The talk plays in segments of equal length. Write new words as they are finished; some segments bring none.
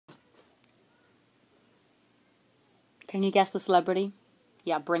Can you guess the celebrity?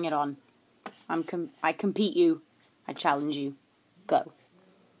 Yeah, bring it on. I compete you. I challenge you. Go.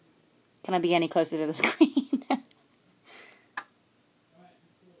 Can I be any closer to the screen?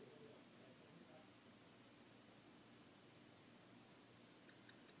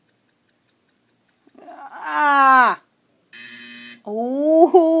 Ah!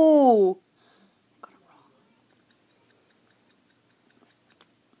 Ooh! Got it wrong.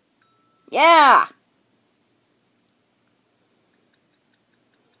 Yeah!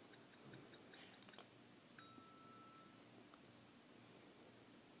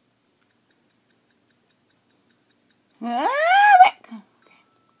 Ah, okay.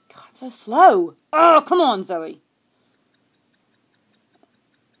 God, I'm so slow. Oh, come on, Zoe.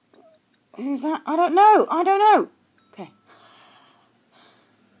 Who's that? I don't know. Okay.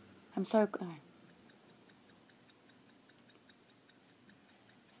 I'm so...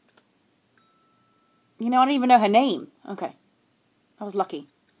 You know, I don't even know her name. Okay. I was lucky.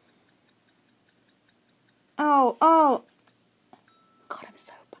 Oh. God, I'm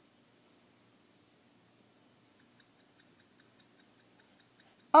so...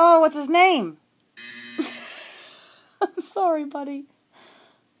 Oh, what's his name? I'm sorry, buddy.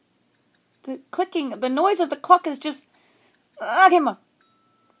 The clicking, the noise of the clock is just... Okay, Mom.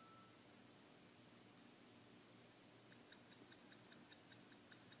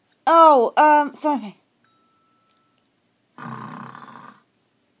 Oh, sorry.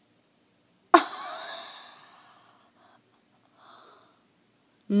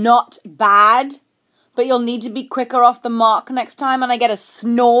 Not bad, but you'll need to be quicker off the mark next time and I get a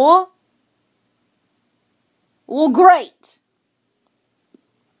snore. Well, great.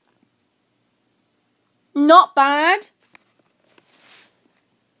 Not bad.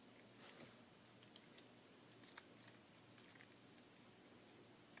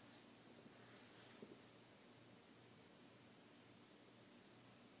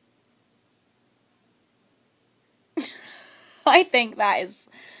 I think that is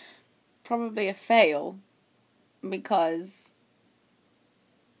probably a fail because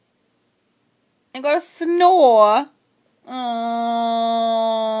I got a snore.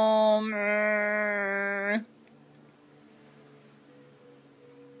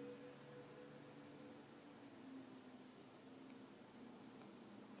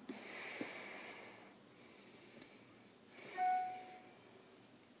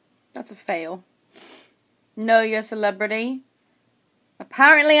 That's a fail. Know your celebrity?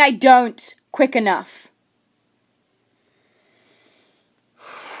 Apparently I don't quick enough.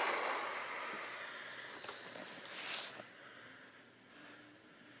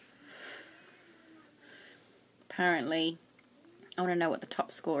 Apparently, I want to know what the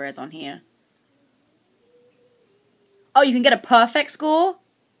top score is on here. Oh, you can get a perfect score?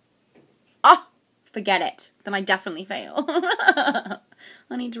 Oh, forget it. Then I definitely fail.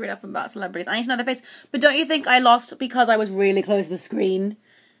 I need to read up about celebrities. I need to know their face. But don't you think I lost because I was really close to the screen?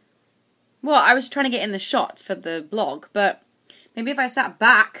 Well, I was trying to get in the shot for the blog, but maybe if I sat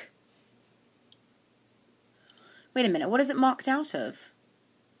back... Wait a minute, what is it marked out of?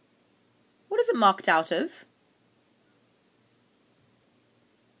 What is it marked out of?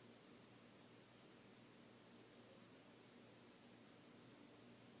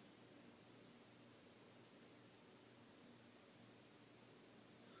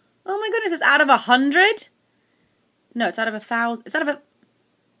 Oh my goodness, it's out of 100? No, it's out of 1,000. It's out of a...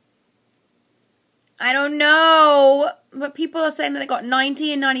 I don't know. But people are saying that they got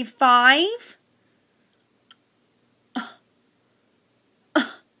 90 and 95.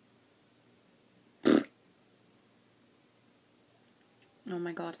 Oh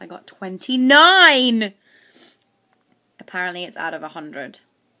my god, I got 29. Apparently it's out of 100.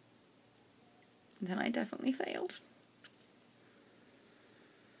 Then I definitely failed.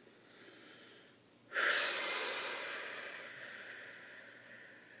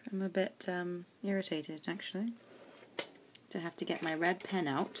 I'm a bit irritated, actually. To have to get my red pen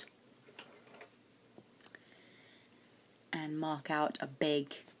out and mark out a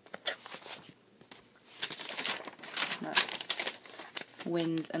big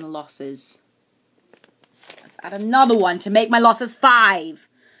wins and losses. Let's add another one to make my losses 5.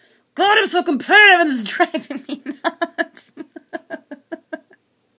 God, I'm so competitive and this is driving me nuts.